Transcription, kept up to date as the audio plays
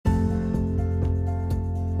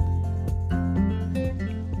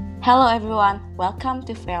Hello everyone, welcome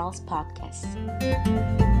to Farrel's podcast.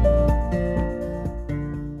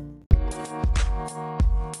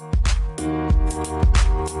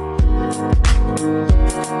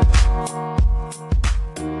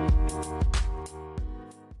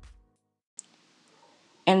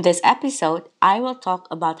 In this episode, I will talk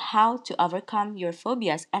about how to overcome your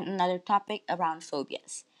phobias and another topic around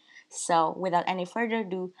phobias. So, without any further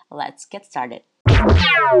ado, let's get started.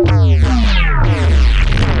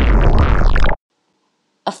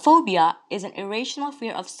 A phobia is an irrational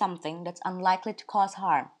fear of something that's unlikely to cause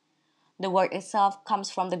harm. The word itself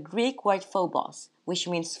comes from the Greek word phobos, which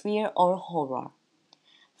means fear or horror.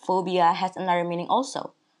 Phobia has another meaning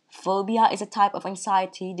also. Phobia is a type of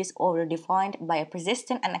anxiety disorder defined by a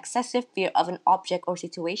persistent and excessive fear of an object or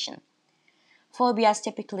situation. Phobias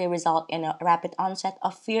typically result in a rapid onset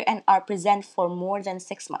of fear and are present for more than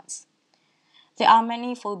 6 months. There are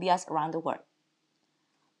many phobias around the world,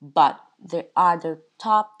 but there are the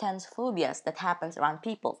top 10 phobias that happens around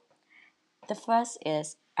people. The first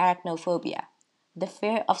is arachnophobia, the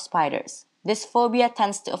fear of spiders. This phobia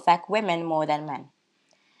tends to affect women more than men.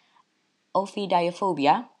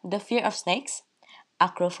 Ophidiophobia, the fear of snakes.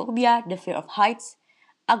 Acrophobia, the fear of heights.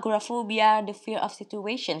 Agoraphobia, the fear of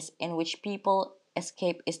situations in which people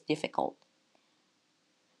escape is difficult.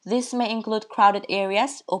 This may include crowded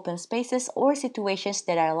areas, open spaces, or situations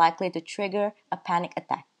that are likely to trigger a panic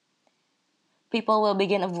attack. People will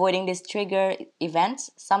begin avoiding these trigger events,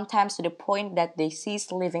 sometimes to the point that they cease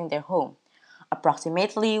leaving their home.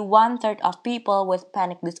 Approximately one-third of people with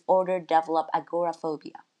panic disorder develop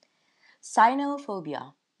agoraphobia.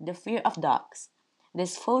 Cynophobia, the fear of dogs.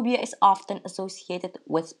 This phobia is often associated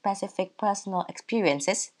with specific personal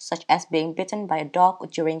experiences, such as being bitten by a dog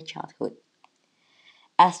during childhood.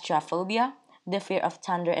 Astrophobia, the fear of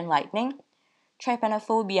thunder and lightning.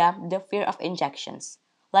 Trypanophobia, the fear of injections.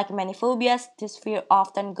 Like many phobias, this fear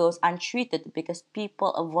often goes untreated because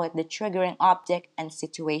people avoid the triggering object and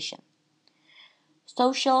situation.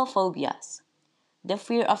 Social phobias, the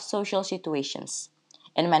fear of social situations.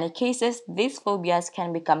 In many cases, these phobias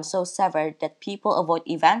can become so severe that people avoid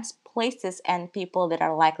events, places, and people that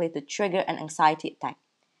are likely to trigger an anxiety attack.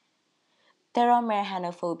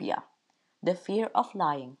 Pteromehanophobia, the fear of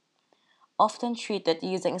lying, often treated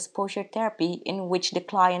using exposure therapy in which the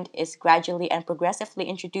client is gradually and progressively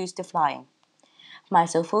introduced to flying.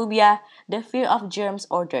 Mysophobia, the fear of germs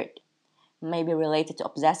or dirt, may be related to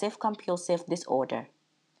obsessive compulsive disorder.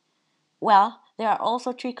 Well, there are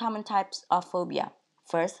also three common types of phobia.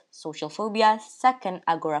 First, social phobia, second,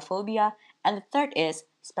 agoraphobia, and the third is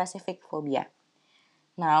specific phobia.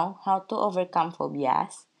 Now, how to overcome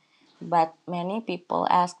phobias? But many people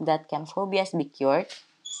ask that can phobias be cured?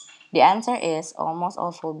 The answer is almost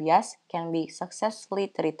all phobias can be successfully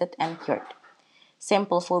treated and cured.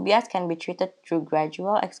 Simple phobias can be treated through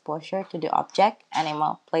gradual exposure to the object,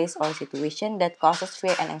 animal, place, or situation that causes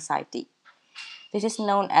fear and anxiety. This is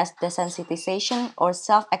known as desensitization or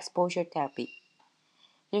self-exposure therapy.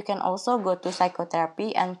 You can also go to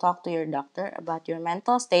psychotherapy and talk to your doctor about your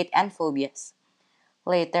mental state and phobias.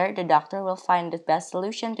 Later, the doctor will find the best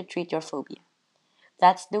solution to treat your phobia.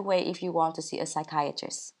 That's the way if you want to see a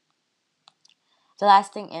psychiatrist. The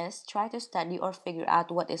last thing is try to study or figure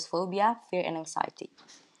out what is phobia, fear, and anxiety.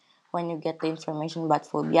 When you get the information about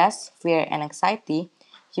phobias, fear, and anxiety,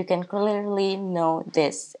 you can clearly know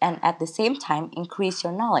this and at the same time increase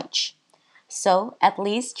your knowledge. So, at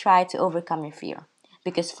least try to overcome your fear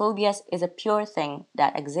because phobias is a pure thing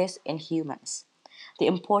that exists in humans. The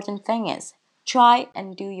important thing is try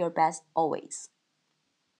and do your best always.